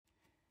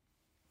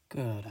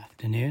Good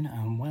afternoon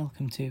and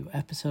welcome to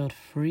episode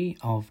 3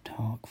 of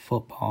Talk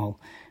Football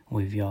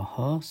with your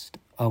host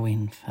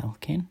Owen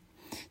Felkin.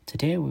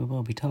 Today we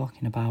will be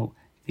talking about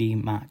the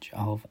match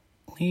of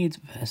Leeds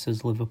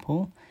versus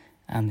Liverpool,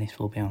 and this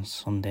will be on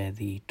Sunday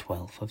the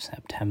 12th of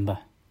September.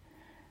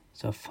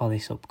 So for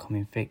this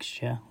upcoming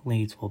fixture,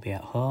 Leeds will be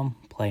at home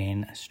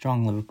playing a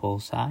strong Liverpool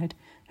side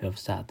who have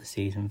started the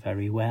season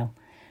very well.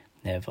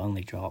 They've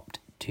only dropped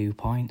 2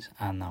 points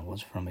and that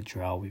was from a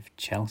draw with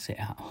Chelsea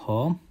at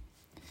home.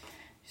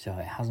 So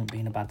it hasn't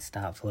been a bad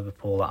start for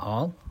Liverpool at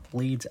all.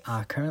 Leeds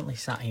are currently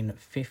sat in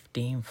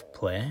 15th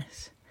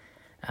place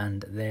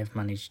and they've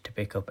managed to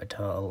pick up a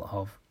total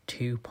of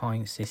 2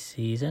 points this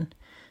season.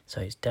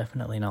 So it's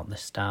definitely not the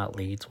start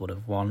Leeds would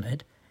have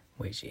wanted,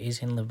 which is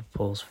in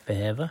Liverpool's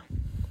favour.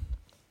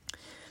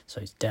 So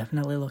it's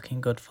definitely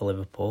looking good for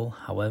Liverpool.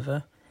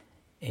 However,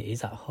 it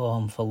is at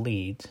home for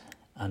Leeds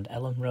and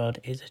Elland Road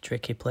is a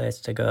tricky place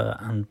to go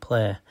and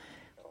play,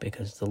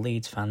 because the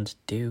Leeds fans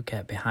do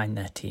get behind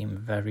their team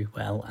very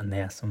well and they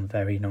are some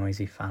very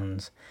noisy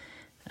fans,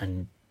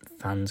 and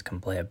fans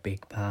can play a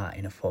big part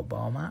in a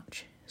football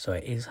match. So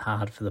it is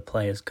hard for the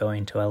players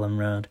going to Elland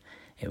Road.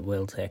 It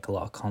will take a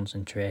lot of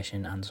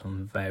concentration and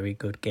some very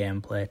good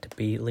gameplay to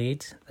beat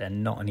Leeds. They're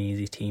not an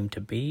easy team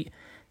to beat.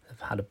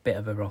 They've had a bit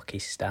of a rocky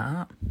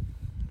start,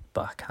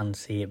 but I can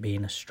see it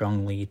being a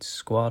strong Leeds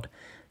squad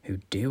who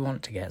do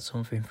want to get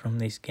something from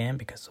this game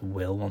because they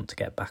will want to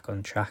get back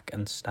on track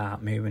and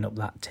start moving up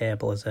that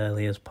table as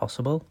early as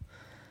possible.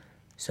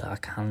 So I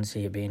can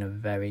see it being a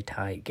very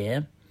tight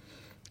game.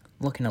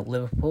 Looking at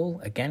Liverpool,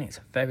 again, it's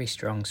a very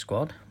strong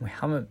squad. We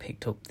haven't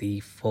picked up the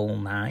full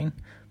 9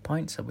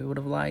 points that we would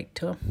have liked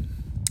to,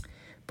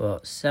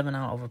 but 7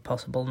 out of a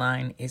possible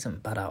 9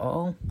 isn't bad at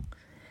all.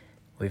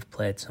 We've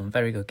played some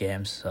very good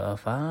games so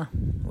far.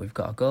 We've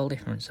got a goal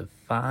difference of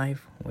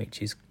 5,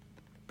 which is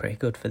pretty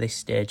good for this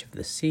stage of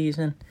the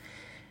season,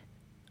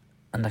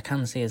 and I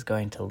can see us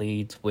going to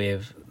Leeds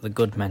with the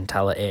good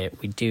mentality.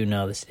 We do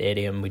know the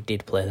stadium, we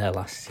did play there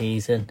last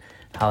season,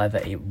 however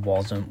it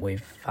wasn't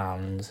with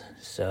fans,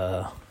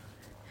 so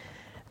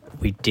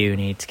we do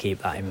need to keep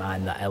that in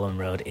mind, that Elland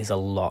Road is a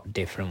lot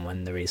different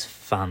when there is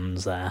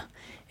fans there.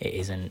 It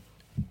isn't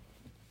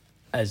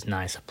as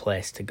nice a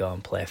place to go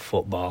and play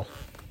football.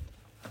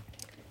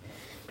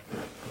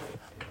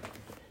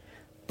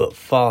 But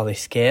for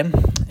this game,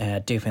 I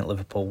do think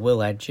Liverpool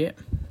will edge it.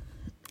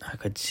 I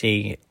could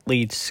see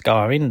Leeds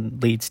scoring.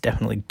 Leeds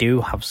definitely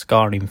do have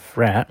scoring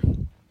threat.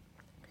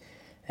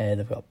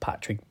 They've got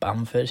Patrick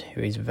Bamford,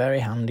 who is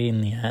very handy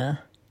in the air.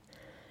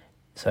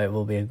 So it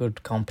will be a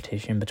good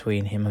competition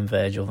between him and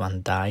Virgil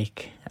van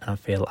Dijk. And I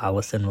feel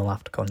Alisson will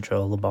have to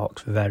control the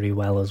box very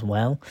well as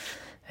well.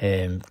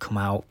 Come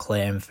out,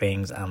 claim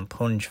things and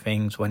punch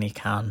things when he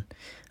can.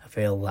 I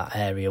feel that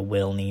area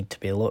will need to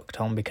be looked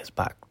on because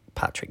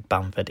Patrick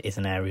Bamford is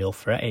an aerial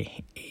threat.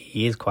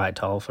 He is quite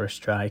tall for a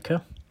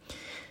striker,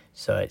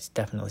 so it's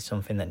definitely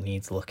something that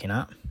needs looking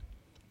at.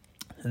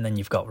 And then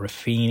you've got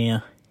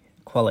Rafinha,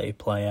 quality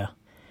player.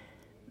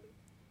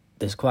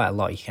 There's quite a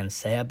lot you can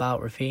say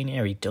about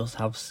Rafinha. He does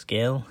have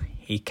skill.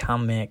 He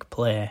can make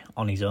play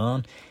on his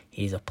own.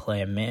 He's a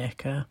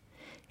playmaker.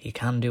 He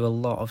can do a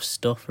lot of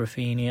stuff,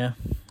 Rafinha.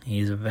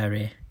 He's a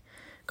very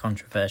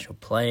controversial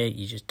player.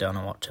 You just don't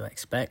know what to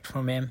expect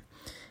from him.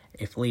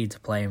 If Leeds are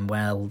playing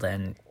well,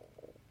 then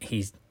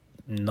he's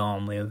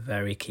normally a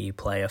very key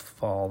player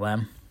for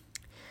them.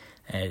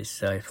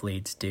 So if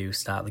Leeds do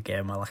start the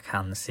game well, I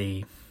can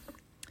see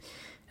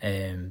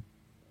him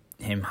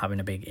having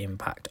a big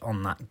impact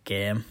on that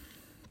game.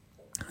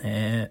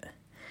 You've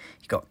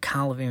got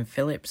Calvin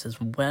Phillips as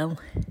well,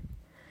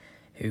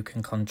 who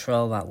can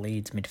control that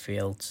Leeds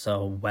midfield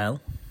so well.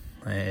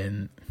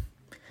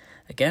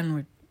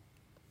 Again,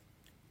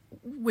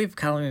 with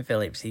Calvin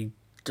Phillips, he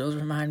does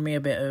remind me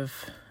a bit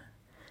of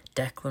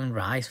Declan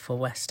Rice for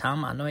West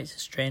Ham. I know it's a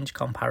strange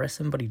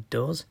comparison, but he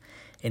does,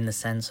 in the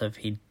sense of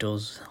he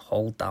does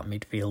hold that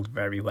midfield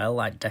very well,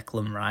 like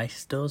Declan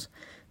Rice does.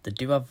 They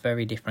do have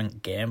very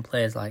different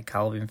gameplays, like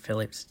Calvin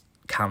Phillips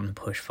can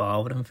push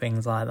forward and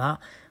things like that,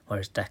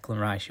 whereas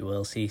Declan Rice you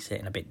will see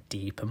sitting a bit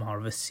deeper, more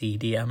of a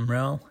CDM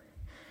role.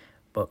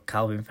 But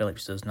Calvin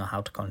Phillips does know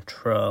how to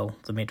control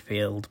the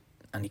midfield,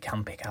 and he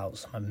can pick out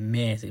some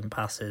amazing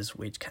passes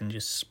which can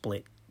just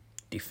split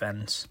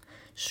defence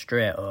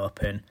straight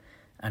open,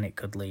 and it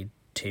could lead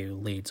to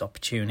Leeds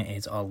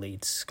opportunities or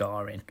Leeds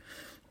scoring.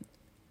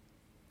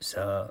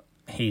 So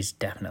he's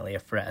definitely a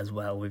threat as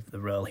well with the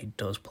role he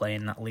does play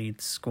in that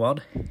Leeds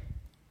squad.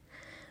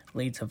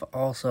 Leeds have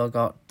also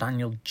got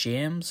Daniel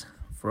James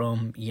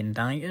from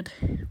United.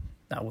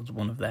 That was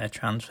one of their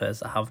transfers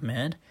that have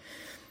made.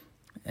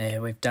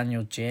 With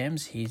Daniel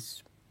James,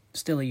 he's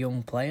still a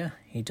young player.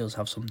 He does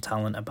have some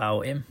talent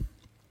about him.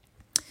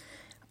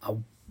 I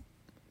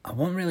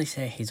won't really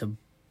say he's a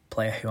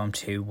player who I'm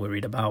too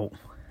worried about.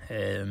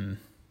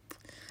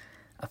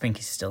 I think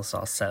he's still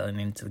sort of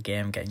settling into the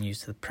game, getting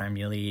used to the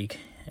Premier League.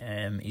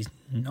 He's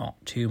not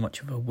too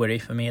much of a worry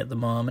for me at the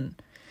moment.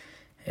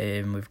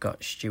 We've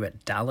got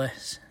Stuart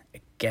Dallas.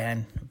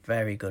 Again,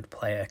 very good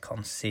player,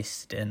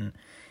 consistent.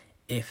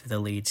 if the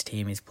Leeds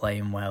team is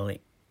playing well,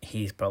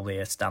 he's probably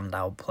a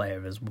standout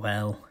player as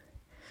well.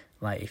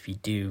 Like, if you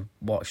do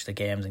watch the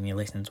games and you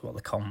listen to what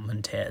the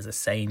commentators are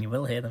saying, you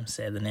will hear them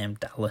say the name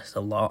Dallas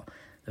a lot.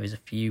 There is a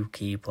few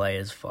key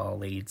players for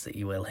Leeds that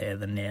you will hear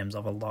the names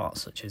of a lot,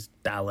 such as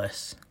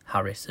Dallas,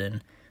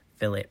 Harrison,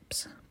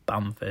 Phillips,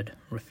 Bamford,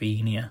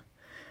 Rafinha.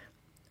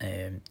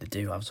 They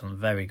do have some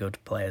very good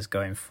players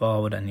going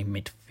forward and in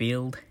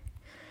midfield.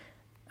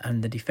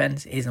 And the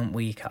defence isn't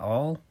weak at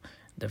all.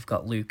 They've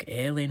got Luke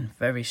Ayling,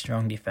 very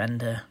strong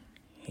defender.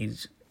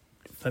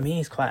 For me,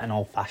 he's quite an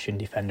old-fashioned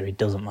defender. He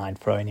doesn't mind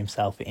throwing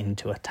himself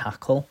into a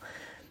tackle,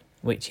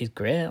 which is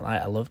great.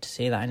 Like, I love to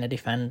see that in a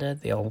defender,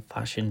 the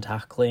old-fashioned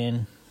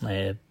tackling,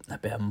 a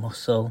bit of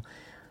muscle.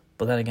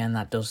 But then again,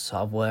 that does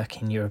sort of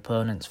work in your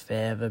opponent's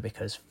favour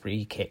because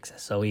free kicks are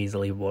so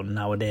easily won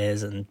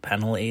nowadays and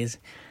penalties.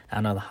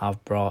 I know they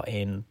have brought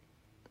in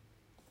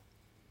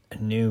a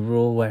new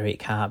rule where it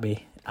can't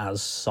be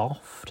as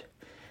soft.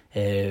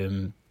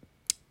 So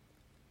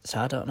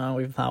I don't know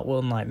if that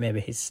one, like,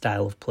 maybe his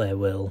style of play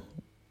will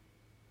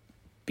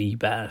be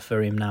better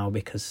for him now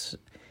because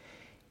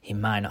he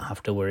might not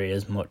have to worry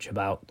as much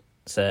about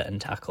certain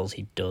tackles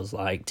he does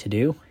like to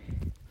do.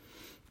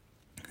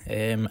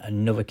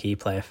 Another key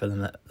player for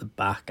them at the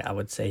back, I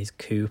would say, is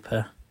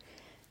Cooper.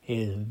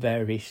 He is a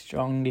very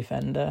strong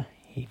defender.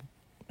 He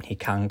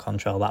can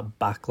control that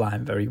back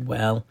line very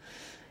well.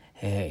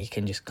 He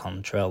can just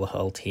control the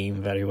whole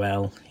team very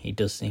well. He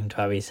does seem to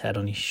have his head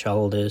on his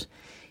shoulders.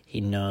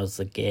 He knows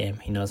the game.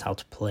 He knows how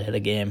to play the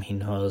game. He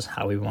knows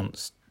how he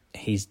wants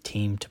his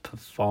team to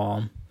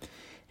perform.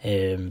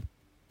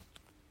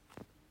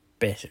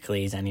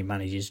 Basically, he's any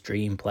manager's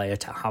dream player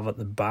to have at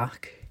the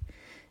back.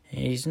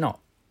 He's not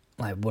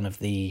like one of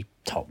the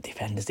top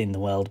defenders in the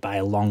world by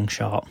a long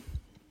shot,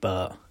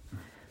 but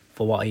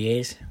for what he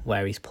is,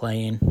 where he's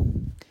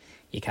playing,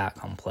 you can't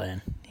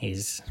complain. He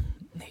is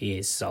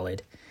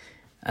solid.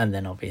 And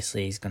then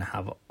obviously he's going to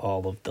have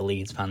all of the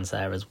Leeds fans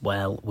there as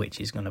well, which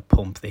is going to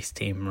pump this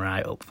team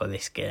right up for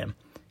this game,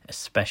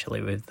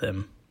 especially with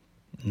them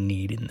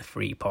needing the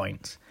 3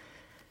 points.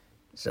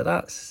 So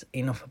that's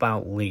enough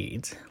about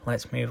Leeds.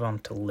 Let's move on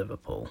to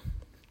Liverpool.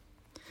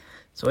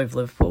 So with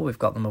Liverpool, we've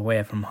got them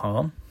away from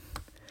home,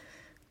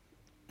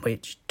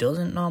 which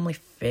doesn't normally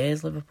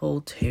faze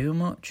Liverpool too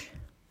much.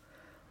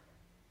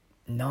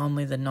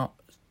 Normally they don't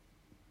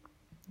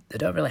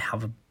really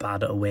have a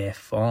bad away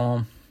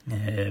form.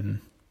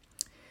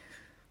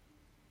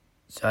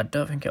 So I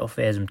don't think it'll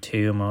faze them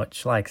too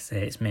much. Like I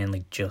say, it's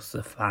mainly just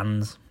the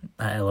fans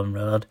at Ellen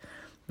Road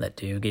that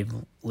do give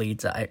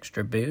Leeds that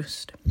extra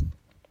boost.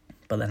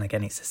 But then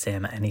again, it's the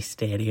same at any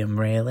stadium,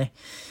 really.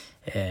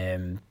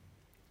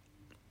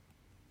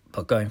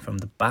 But going from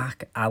the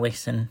back,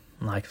 Alisson,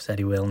 like I said,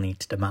 he will need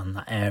to demand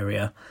that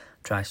area,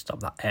 try to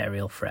stop that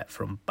aerial threat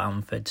from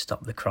Bamford,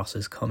 stop the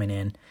crosses coming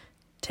in,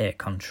 take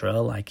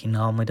control like he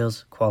normally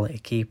does. Quality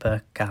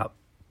keeper, can't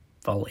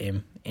fault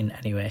him in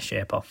any way,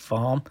 shape or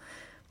form.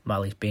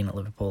 While he's been at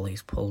Liverpool,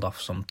 he's pulled off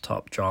some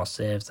top draw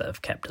saves that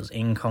have kept us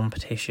in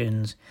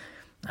competitions,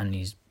 and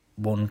he's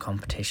won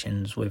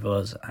competitions with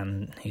us,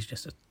 and he's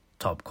just a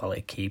top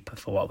quality keeper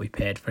for what we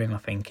paid for him. I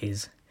think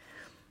he's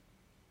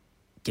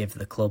give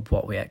the club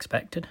what we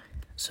expected,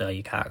 so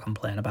you can't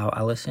complain about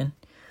Alisson.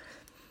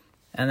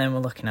 And then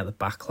we're looking at the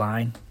back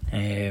line.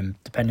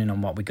 Depending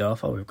on what we go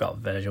for, we've got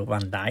Virgil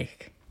van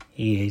Dijk.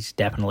 He is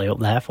definitely up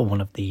there for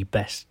one of the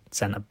best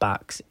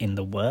centre-backs in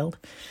the world.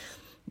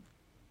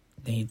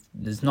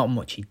 There's not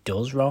much he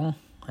does wrong.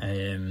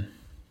 I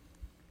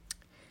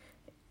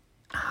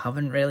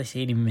haven't really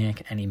seen him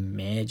make any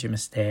major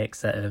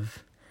mistakes that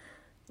have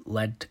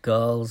led to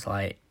goals.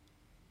 Like,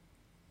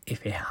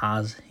 if he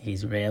has,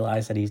 he's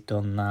realised that he's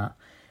done that,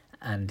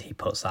 and he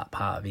puts that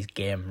part of his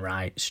game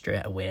right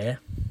straight away.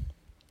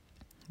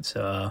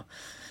 So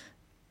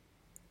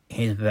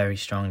he's a very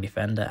strong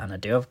defender, and I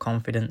do have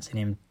confidence in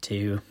him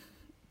to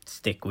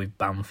stick with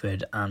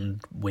Bamford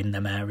and win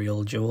them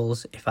aerial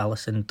duels if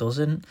Alisson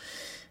doesn't.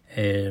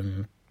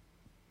 So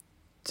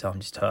I'm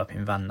just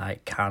hoping Van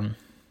Dijk can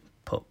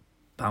put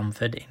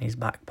Bamford in his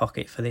back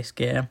pocket for this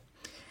game.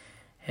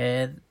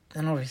 Then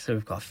obviously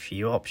we've got a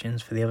few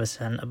options for the other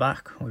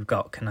centre-back. We've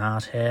got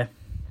Canate.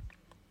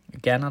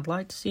 Again, I'd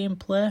like to see him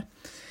play.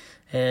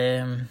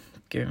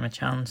 Give him a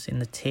chance in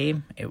the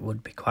team. It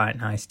would be quite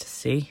nice to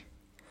see.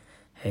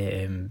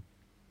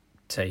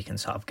 So you can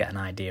sort of get an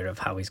idea of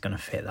how he's going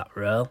to fit that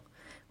role.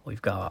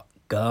 We've got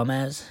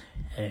Gomez,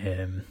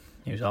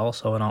 who's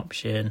also an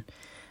option.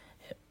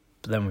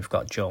 But then we've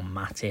got Joe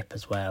Matip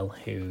as well,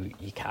 who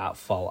you can't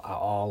fault at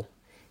all.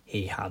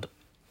 He had a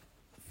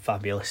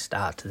fabulous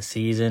start to the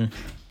season.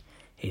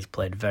 He's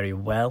played very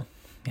well.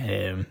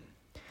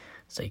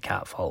 So you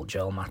can't fault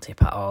Joe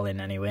Matip at all in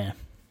any way.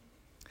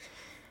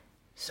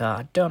 So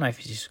I don't know if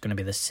it's just going to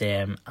be the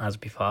same as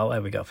before,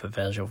 where we go for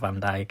Virgil van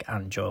Dijk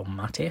and Joe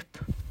Matip.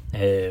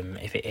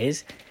 If it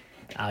is,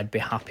 I'd be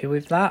happy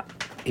with that.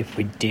 If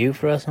we do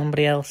throw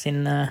somebody else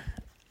in there,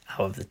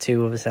 out of the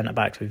two other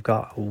centre-backs we've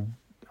got,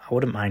 I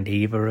wouldn't mind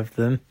either of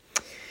them.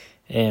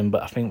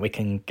 But I think we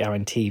can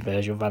guarantee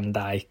Virgil van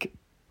Dijk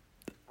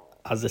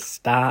as a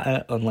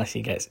starter unless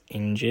he gets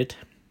injured.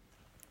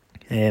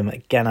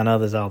 Again, I know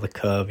there's all the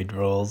COVID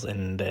rules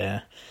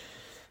and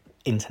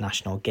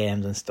international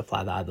games and stuff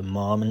like that at the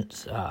moment,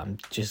 so I'm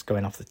just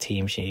going off the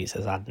team sheets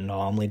as I'd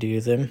normally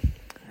do them.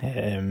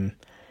 As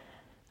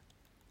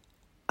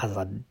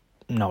I'm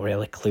not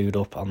really clued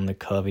up on the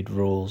COVID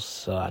rules,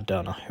 so I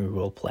don't know who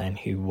will play and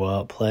who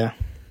won't play.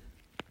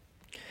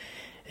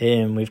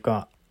 We've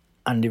got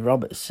Andy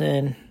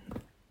Robertson,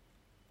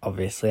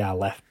 obviously our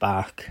left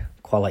back,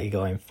 quality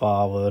going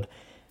forward.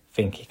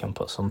 Think he can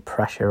put some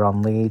pressure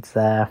on Leeds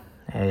there.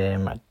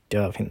 I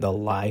don't think they'll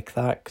like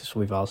that because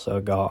we've also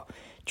got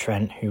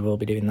Trent who will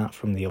be doing that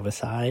from the other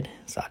side.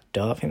 So I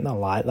don't think they'll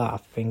like that. I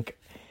think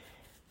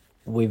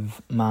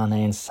with Mane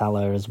and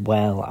Salah as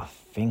well, I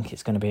think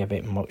it's going to be a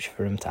bit much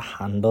for him to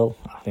handle.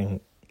 I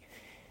think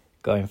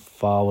going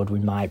forward we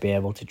might be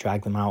able to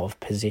drag them out of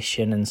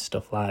position and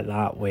stuff like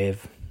that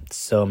with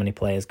so many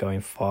players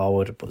going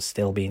forward but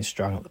still being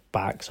strong at the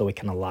back, so we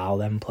can allow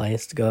them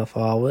players to go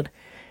forward,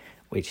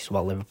 which is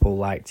what Liverpool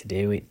like to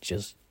do. It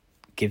just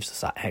gives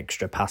us that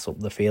extra pass up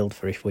the field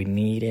for if we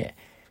need it.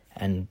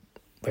 And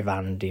with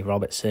Andy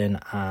Robertson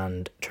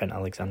and Trent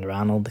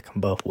Alexander-Arnold, they can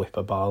both whip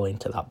a ball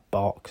into that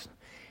box,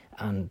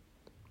 and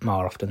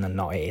more often than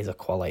not it is a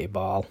quality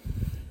ball.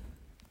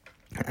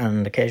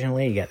 And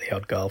occasionally you get the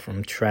odd goal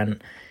from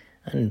Trent,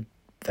 and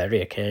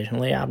very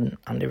occasionally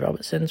Andy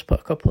Robertson's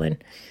put a couple in.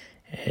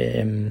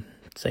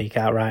 So you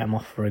can't write him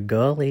off for a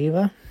goal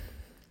either,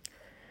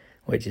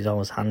 which is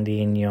always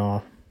handy in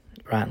your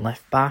right and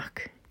left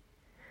back.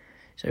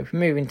 So if we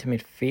move into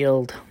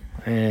midfield,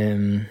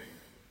 it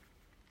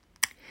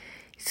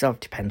sort of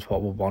depends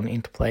what we're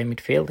wanting to play in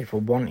midfield. If we're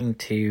wanting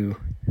to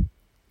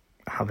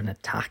have an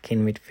attack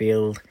in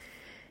midfield,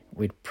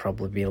 we'd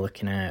probably be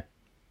looking at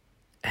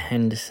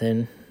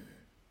Henderson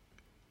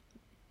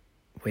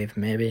with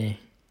maybe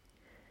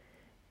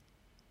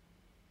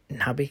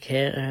Naby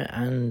Keita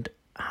and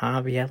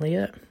Harvey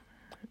Elliott,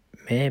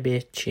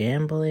 maybe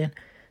Chamberlain.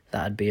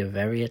 That'd be a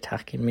very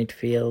attacking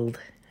midfield.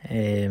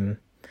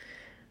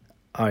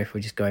 Or if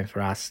we're just going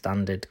for our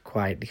standard,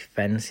 quite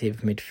defensive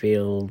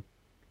midfield,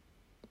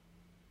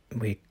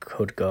 we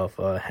could go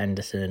for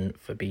Henderson,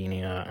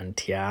 Fabinho and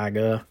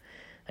Thiago.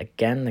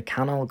 Again, they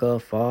can all go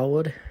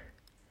forward,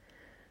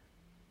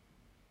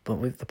 but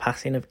with the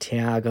passing of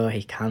Thiago,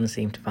 he can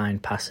seem to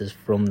find passes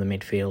from the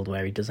midfield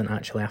where he doesn't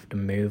actually have to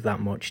move that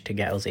much to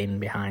get us in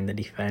behind the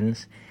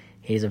defence.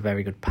 He's a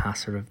very good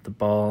passer of the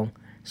ball.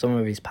 Some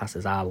of his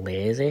passes are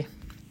lazy.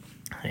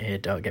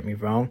 Don't get me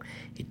wrong,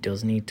 he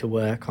does need to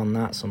work on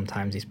that.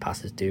 Sometimes his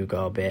passes do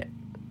go a bit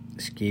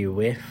skew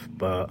with,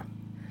 but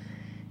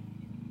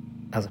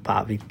as a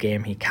part of his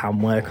game he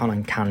can work on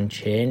and can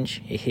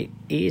change. He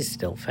is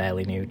still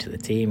fairly new to the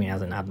team. He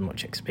hasn't had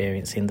much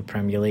experience in the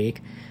Premier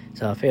League,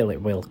 so I feel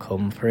it will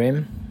come for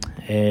him.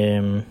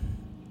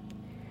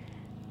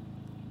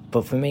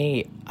 But for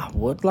me, I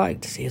would like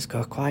to see us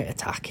go quite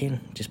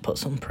attacking, just put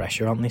some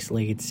pressure on this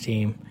Leeds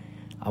team.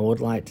 I would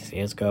like to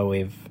see us go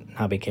with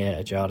Naby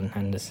Keita, Jordan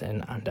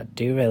Henderson, and I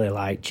do really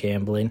like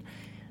Chamberlain,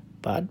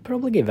 but I'd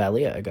probably give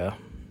Elliott a go.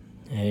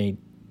 He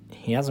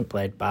hasn't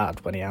played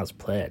bad when he has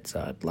played,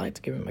 so I'd like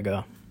to give him a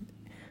go.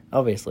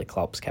 Obviously,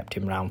 Klopp's kept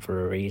him around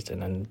for a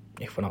reason, and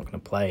if we're not going to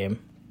play him,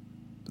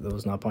 there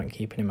was no point in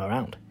keeping him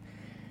around.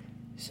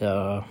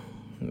 So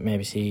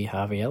maybe see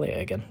Harvey Elliott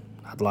again.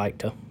 I'd like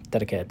to.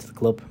 Dedicated to the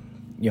club,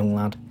 young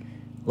lad,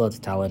 loads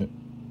of talent.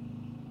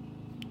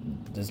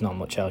 There's not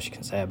much else you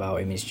can say about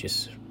him. He's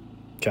just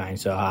trying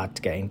so hard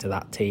to get into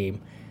that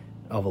team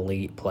of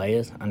elite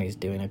players, and he's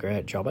doing a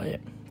great job at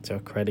it. So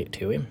credit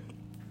to him.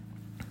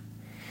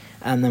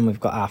 And then we've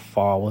got our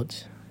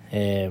forwards.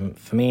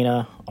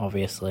 Firmino,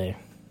 obviously,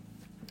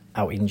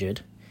 out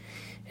injured.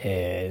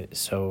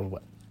 So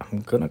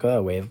I'm going to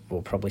go with,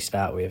 we'll probably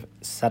start with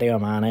Sadio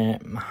Mane,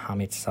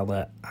 Mohamed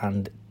Salah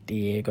and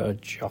Diego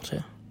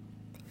Jota.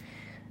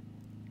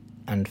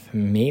 And for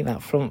me,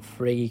 that front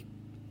three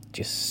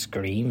just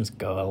screams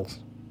goals.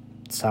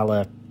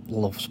 Salah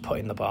loves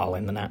putting the ball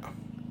in the net.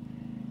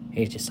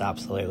 He just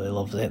absolutely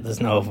loves it.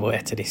 There's no other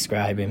way to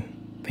describe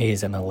him.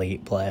 He's an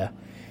elite player.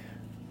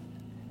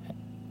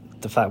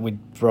 The fact we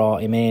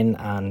brought him in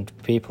and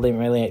people didn't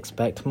really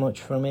expect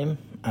much from him,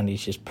 and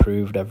he's just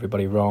proved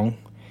everybody wrong,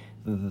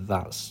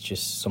 that's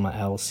just something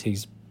else.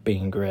 He's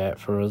been great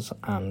for us,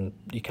 and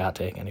you can't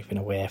take anything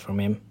away from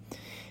him.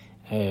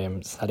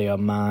 Sadio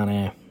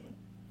Mane,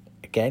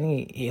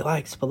 again, he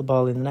likes to put the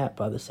ball in the net,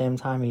 but at the same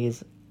time, he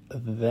is a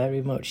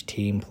very much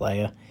team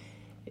player.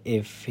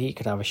 If he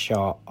could have a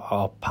shot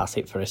or pass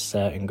it for a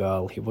certain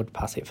goal, he would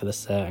pass it for the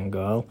certain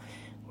goal.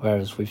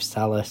 Whereas with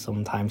Salah,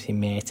 sometimes he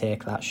may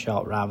take that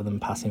shot rather than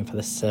passing for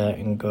the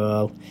certain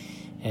goal.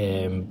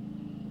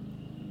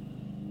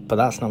 But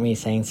that's not me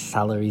saying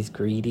Salah is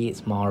greedy.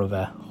 It's more of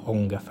a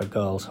hunger for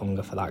goals,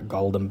 hunger for that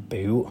golden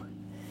boot,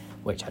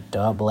 which I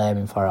don't blame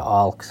him for at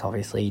all, because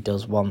obviously he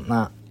does want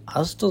that,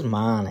 as does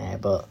Mane,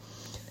 but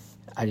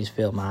I just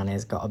feel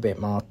Mane's got a bit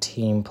more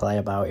team play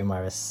about him,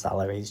 whereas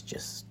Salah is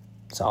just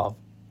sort of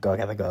go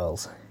get the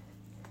goals.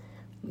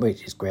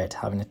 which is great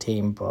having a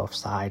team both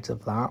sides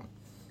of that.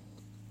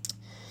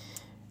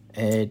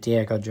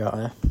 Diego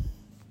Jota,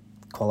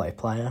 quality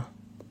player.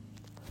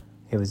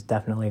 He was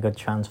definitely a good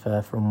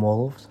transfer from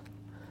Wolves.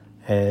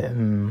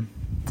 Bringing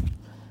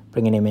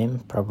him in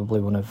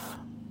probably one of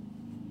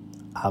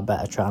our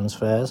better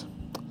transfers.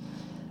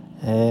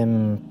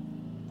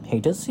 He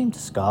does seem to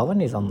score when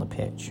he's on the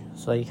pitch,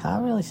 so you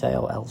can't really say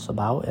what else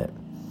about it.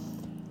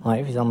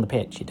 Like, if he's on the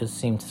pitch, he does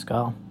seem to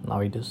score.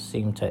 Now, he does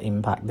seem to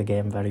impact the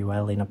game very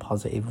well in a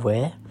positive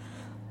way.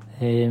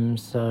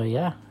 So,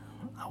 yeah,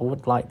 I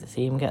would like to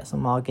see him get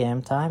some more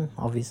game time.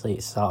 Obviously,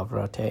 it's sort of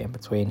rotating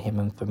between him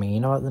and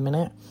Firmino at the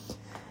minute.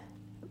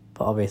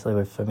 But obviously,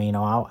 with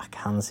Firmino out, I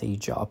can see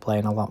Jota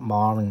playing a lot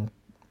more, and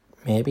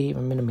maybe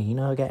even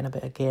Minamino getting a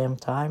bit of game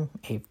time.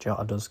 If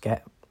Jota does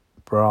get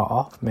brought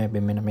off, maybe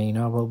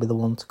Minamino will be the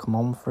one to come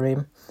on for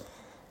him.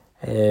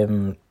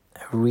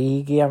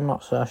 Origi, I'm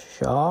not so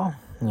sure.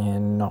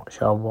 Not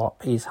sure what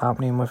is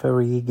happening with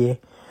Origi.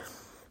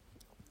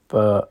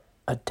 But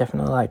I'd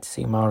definitely like to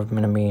see more of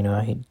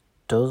Minamino. He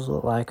does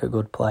look like a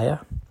good player.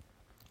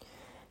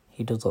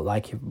 He does look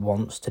like he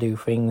wants to do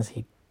things.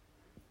 He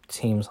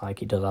seems like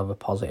he does have a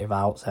positive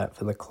outset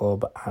for the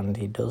club, and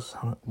he does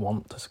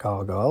want to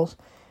score goals.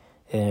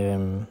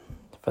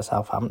 For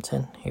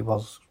Southampton, he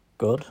was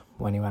good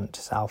when he went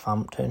to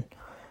Southampton.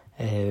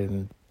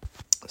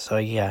 So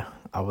yeah,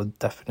 I would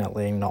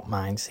definitely not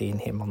mind seeing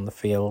him on the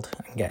field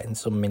and getting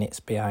some minutes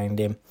behind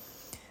him.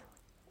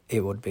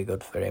 It would be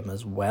good for him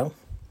as well.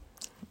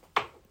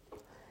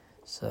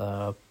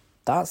 So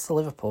that's the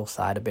Liverpool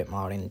side a bit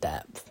more in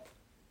depth.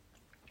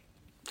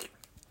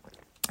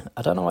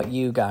 I don't know what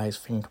you guys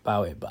think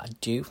about it, but I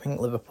do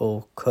think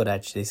Liverpool could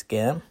edge this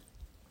game.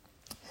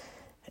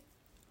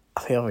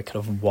 I feel we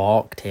could have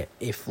walked it.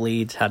 If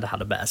Leeds had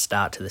had a better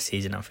start to the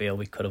season, I feel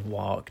we could have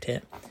walked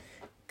it,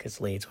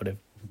 because Leeds would have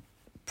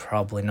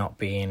probably not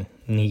been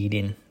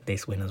needing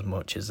this win as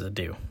much as they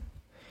do.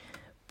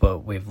 But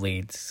with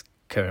Leeds'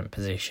 current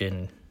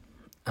position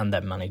and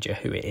their manager,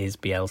 who it is,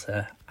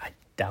 Bielsa, I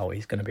doubt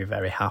he's going to be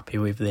very happy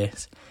with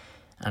this.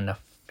 And I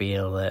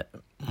feel that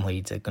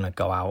Leeds are going to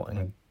go out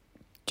and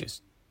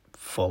just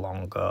full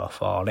on go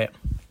for it.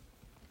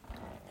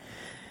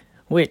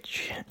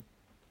 Which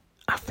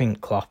I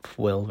think Klopp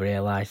will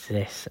realise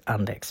this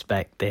and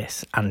expect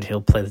this, and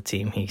he'll play the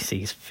team he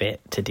sees fit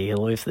to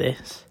deal with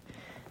this.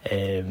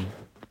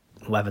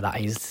 Whether that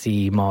is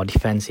the more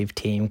defensive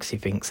team because he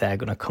thinks they're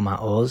going to come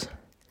at us,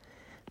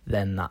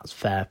 then that's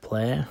fair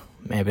play.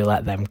 Maybe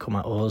let them come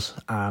at us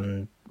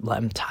and let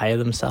them tire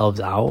themselves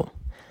out.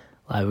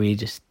 Like, we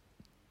just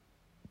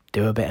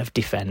do a bit of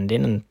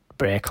defending and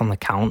break on the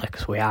counter,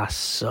 because we are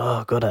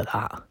so good at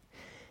that.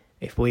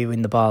 If we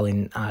win the ball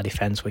in our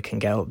defence, we can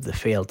get up the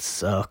field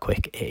so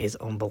quick. It is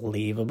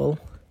unbelievable.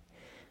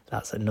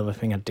 That's another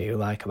thing I do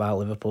like about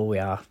Liverpool. We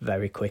are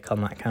very quick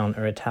on that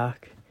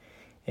counter-attack.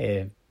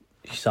 You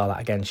saw that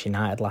against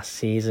United last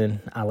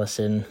season.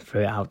 Alisson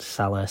threw it out to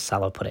Salah.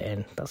 Salah put it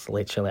in. That's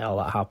literally all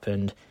that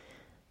happened.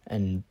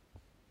 And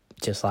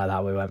just like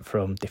that, we went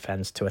from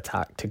defence to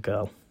attack to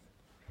goal.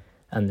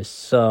 And there's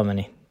so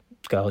many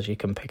goals you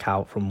can pick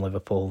out from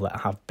Liverpool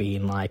that have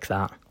been like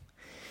that.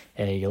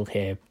 You'll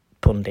hear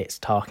pundits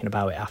talking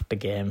about it after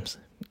games.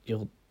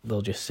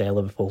 They'll just say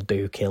Liverpool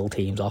do kill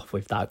teams off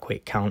with that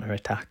quick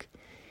counter-attack.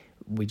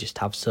 We just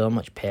have so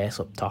much pace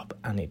up top,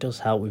 and it does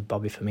help with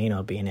Bobby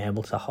Firmino being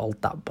able to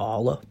hold that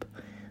ball up.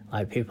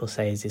 Like, people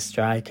say he's a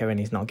striker and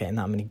he's not getting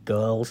that many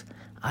goals.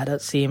 I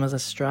don't see him as a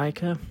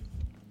striker.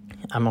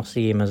 I must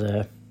see him as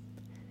a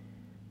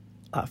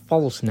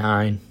false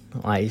nine.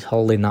 Like, he's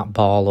holding that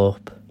ball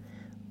up,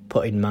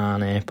 putting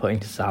Mane,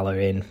 putting Salah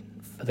in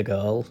for the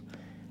goals.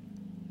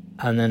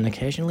 And then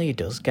occasionally he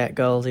does get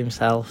goals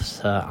himself,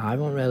 so I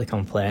won't really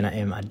complain at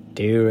him. I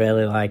do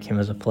really like him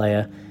as a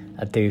player.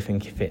 I do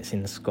think he fits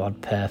in the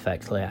squad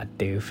perfectly. I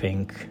do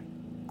think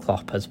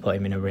Klopp has put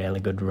him in a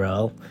really good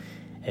role.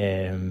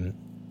 And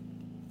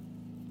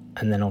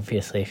then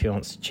obviously if he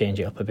wants to change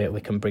it up a bit, we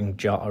can bring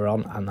Jota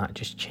on, and that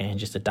just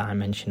changes the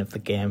dimension of the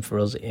game for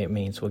us. It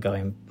means we're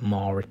going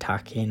more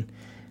attacking,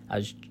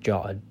 as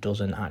Jota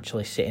doesn't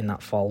actually sit in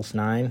that false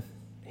nine.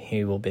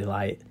 He will be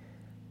like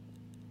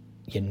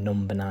your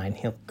number 9.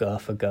 He'll go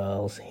for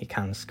goals. He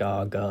can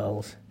score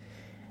goals.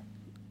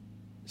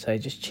 So it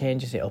just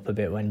changes it up a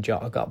bit when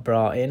Jota got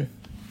brought in,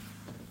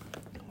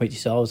 which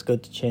is always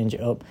good to change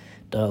it up.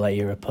 Don't let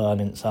your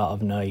opponent sort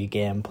of know your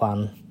game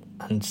plan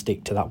and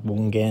stick to that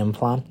one game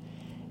plan,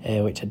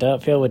 which I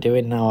don't feel we're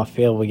doing now. I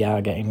feel we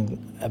are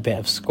getting a bit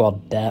of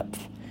squad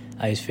depth.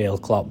 I just feel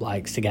Klopp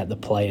likes to get the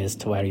players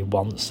to where he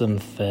wants them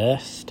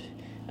first,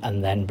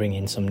 and then bring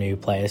in some new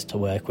players to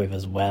work with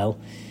as well.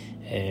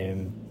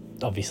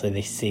 Obviously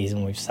this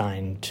season we've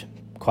signed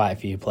quite a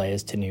few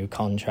players to new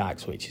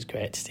contracts, which is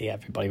great to see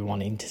everybody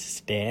wanting to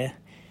stay.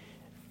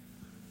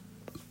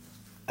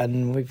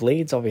 And with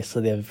Leeds,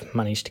 obviously they've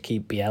managed to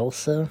keep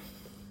Bielsa,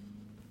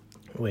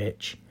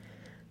 which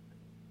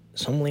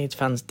some Leeds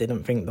fans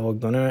didn't think they were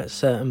going to at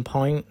certain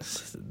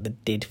points. They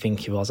did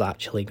think he was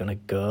actually going to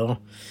go.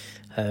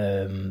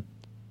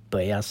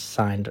 But he has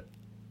signed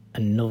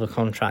another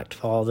contract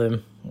for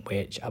them,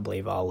 which I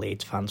believe all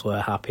Leeds fans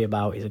were happy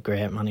about. He's a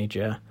great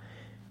manager,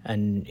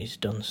 and he's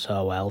done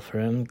so well for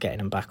him, getting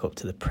him back up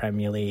to the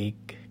Premier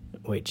League,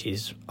 which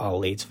is all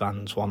Leeds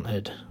fans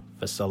wanted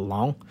for so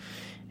long.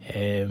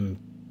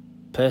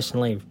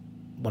 Personally,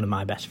 one of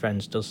my best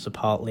friends does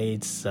support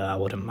Leeds, so I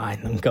wouldn't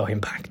mind them going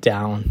back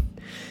down.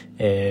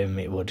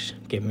 It would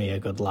give me a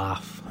good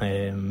laugh.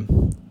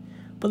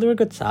 But they're a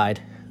good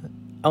side.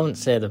 I wouldn't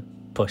say they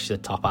push the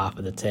top half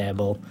of the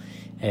table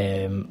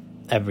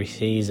every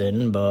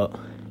season, but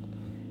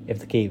if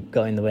they keep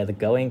going the way they're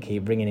going,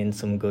 keep bringing in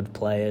some good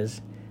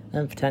players,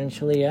 then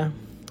potentially, yeah,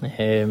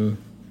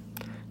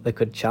 they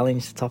could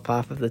challenge the top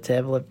half of the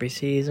table every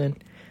season.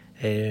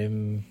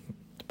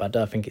 But I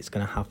don't think it's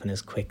going to happen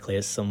as quickly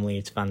as some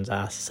Leeds fans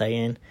are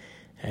saying.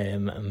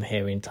 I'm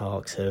hearing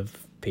talks of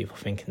people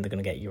thinking they're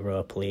going to get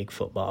Europa League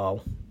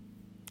football.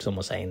 Some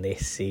are saying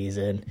this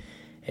season.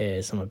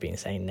 Some have been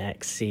saying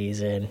next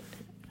season.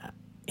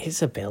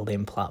 It's a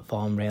building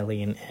platform,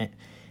 really, isn't it?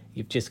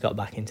 You've just got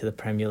back into the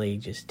Premier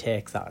League. Just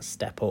take that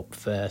step up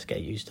first.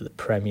 Get used to the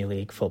Premier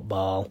League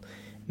football.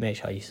 Make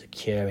sure you're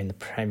secure in the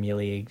Premier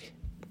League.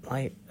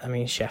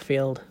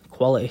 Sheffield,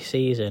 quality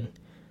season.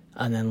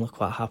 And then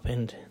look what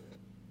happened.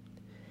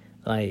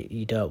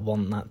 You don't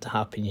want that to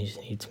happen. You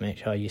just need to make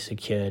sure you're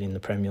secured in the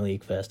Premier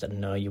League first and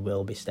know you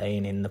will be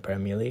staying in the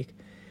Premier League,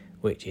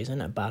 which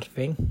isn't a bad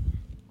thing.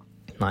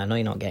 I know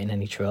you're not getting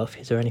any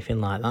trophies or anything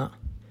like that,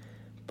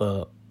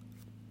 but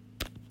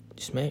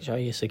just make sure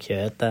you're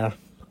secured there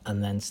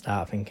and then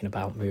start thinking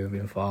about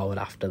moving forward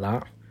after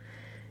that.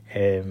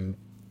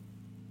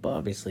 But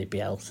obviously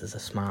Bielsa's a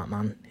smart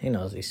man. He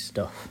knows his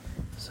stuff.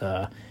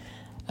 So,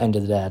 end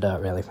of the day, I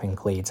don't really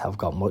think Leeds have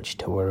got much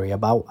to worry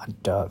about. I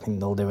don't think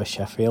they'll do a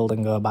Sheffield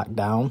and go back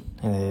down.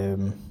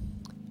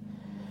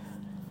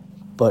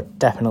 But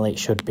definitely it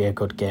should be a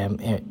good game.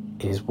 It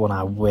is one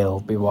I will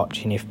be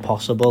watching if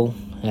possible.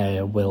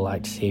 Will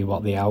like to see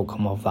what the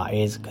outcome of that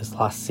is, because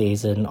last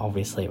season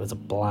obviously it was a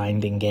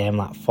blinding game.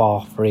 That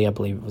 4-3, I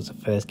believe it was the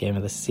first game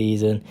of the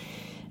season.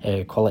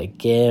 Quality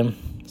game,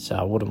 so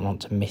I wouldn't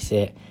want to miss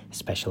it,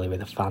 especially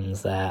with the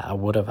fans there. I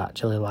would have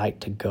actually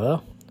liked to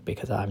go,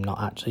 because I'm not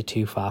actually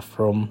too far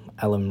from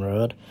Ellen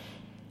Road,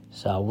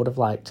 so I would have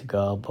liked to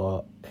go,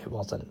 but it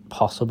wasn't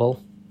possible,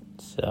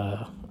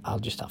 so I'll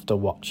just have to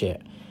watch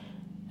it.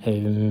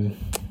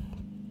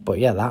 But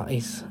yeah, that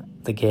is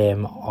the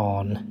game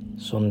on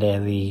Sunday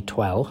the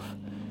 12th,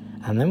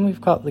 and then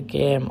we've got the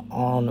game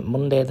on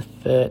Monday the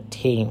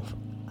 13th,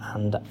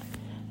 and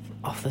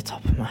off the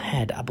top of my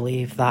head, I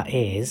believe that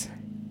is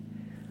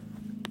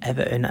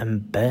Everton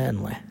and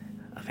Burnley.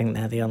 I think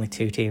they're the only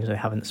two teams we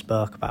haven't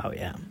spoke about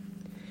yet.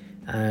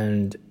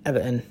 And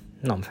Everton,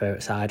 not my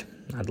favourite side.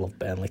 I'd love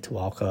Burnley to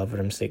walk over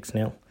them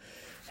 6-0.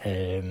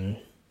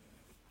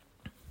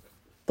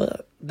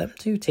 But them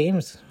two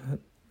teams,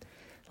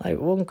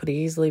 one could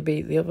easily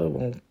beat the other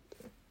one.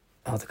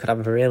 Or they could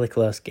have a really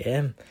close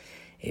game.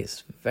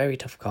 It's a very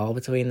tough call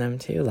between them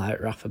two.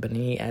 Rafa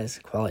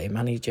Benitez, quality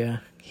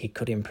manager, he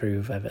could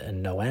improve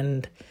Everton no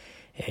end.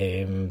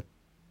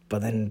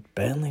 But then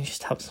Burnley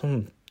just have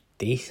some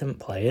decent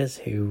players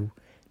who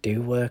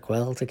do work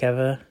well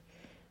together.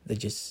 They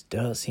just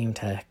don't seem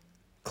to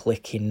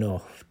click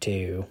enough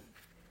to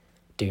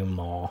do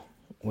more,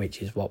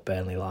 which is what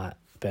Burnley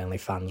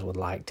fans would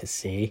like to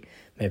see.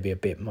 Maybe a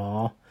bit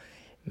more.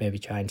 Maybe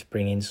trying to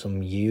bring in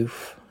some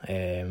youth,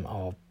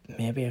 or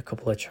maybe a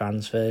couple of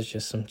transfers,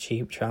 just some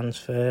cheap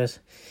transfers.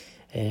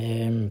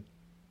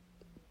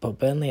 But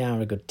Burnley are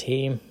a good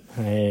team.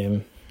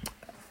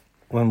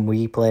 When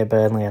we play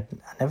Burnley, I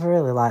never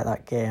really like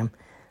that game.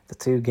 The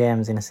two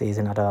games in a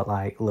season I don't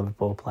like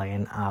Liverpool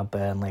playing are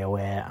Burnley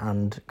away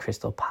and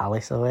Crystal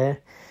Palace away.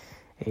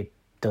 It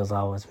does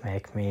always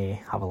make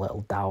me have a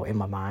little doubt in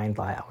my mind,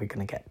 are we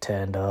going to get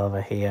turned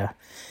over here?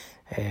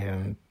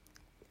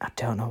 I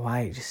don't know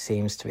why, it just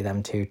seems to be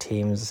them two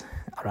teams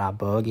are our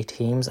bogey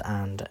teams,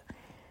 and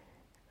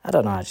I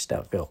don't know, I just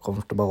don't feel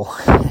comfortable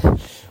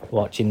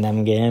watching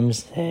them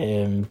games.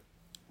 I'm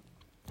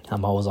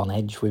always on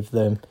edge with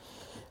them.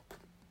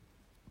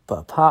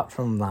 But apart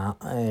from that,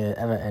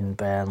 Everton,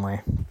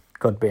 Burnley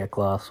could be a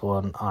close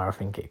one, or I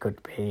think it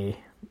could be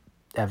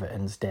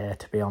Everton's day,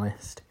 to be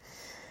honest.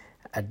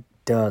 I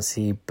don't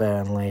see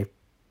Burnley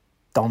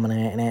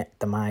dominating it.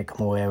 They might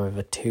come away with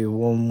a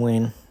 2-1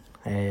 win.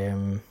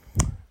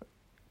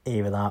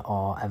 Either that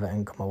or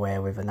Everton come away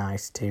with a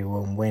nice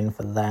 2-1 win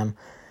for them.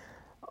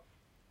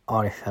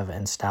 Or if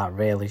Everton start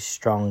really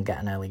strong,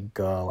 get an early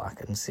goal, I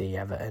can see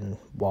Everton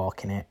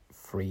walking it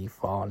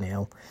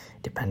 3-4-0,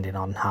 depending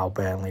on how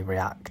Burnley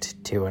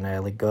react to an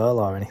early goal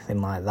or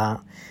anything like that.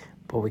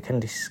 But we can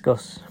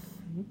discuss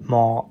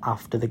more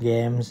after the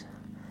games.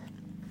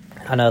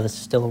 I know there's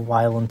still a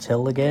while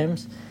until the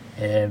games,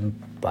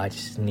 but I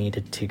just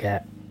needed to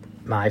get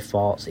my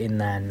thoughts in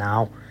there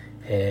now.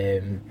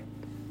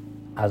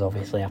 As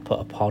obviously I put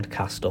a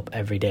podcast up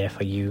every day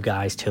for you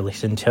guys to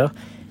listen to.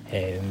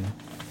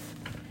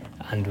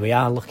 And we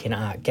are looking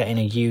at getting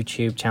a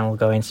YouTube channel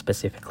going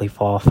specifically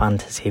for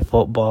fantasy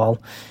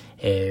football.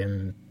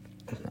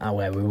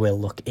 where we will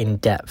look in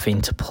depth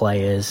into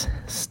players,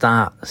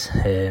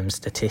 stats,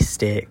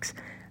 statistics,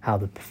 how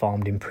they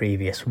performed in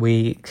previous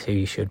weeks, who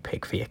you should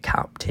pick for your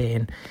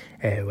captain,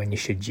 when you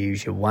should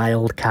use your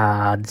wild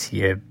cards,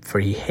 your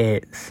free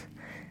hits,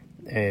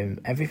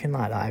 everything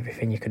like that,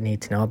 everything you could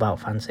need to know about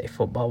fantasy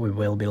football we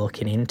will be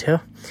looking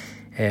into.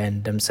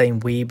 And I'm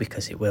saying we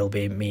because it will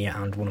be me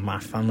and one of my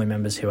family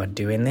members who are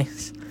doing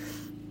this.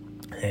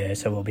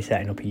 So we'll be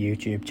setting up a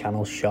YouTube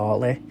channel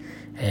shortly.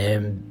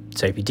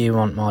 So if you do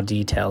want more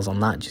details on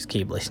that, just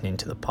keep listening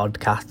to the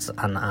podcast,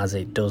 and as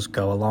it does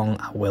go along,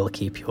 I will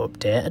keep you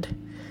updated.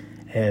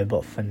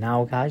 But for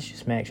now, guys,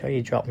 just make sure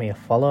you drop me a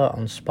follow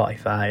on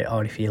Spotify,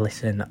 or if you're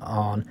listening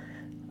on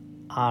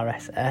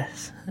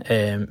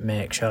RSS,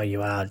 make sure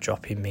you are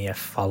dropping me a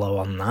follow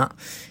on that,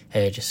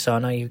 just so I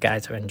know you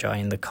guys are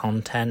enjoying the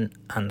content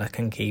and I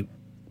can keep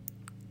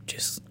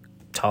just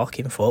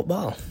talking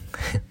football.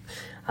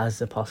 As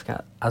the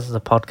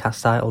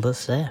podcast title does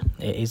say,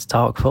 it is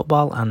Talk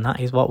Football, and that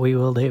is what we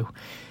will do.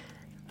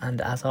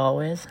 And as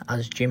always,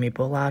 as Jimmy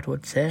Bullard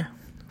would say,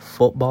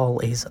 football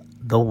is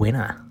the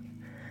winner.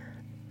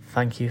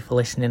 Thank you for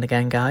listening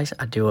again, guys.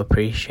 I do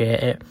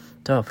appreciate it.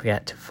 Don't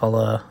forget to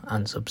follow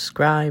and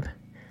subscribe,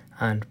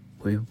 and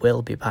we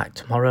will be back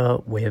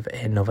tomorrow with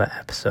another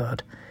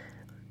episode.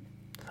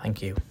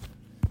 Thank you.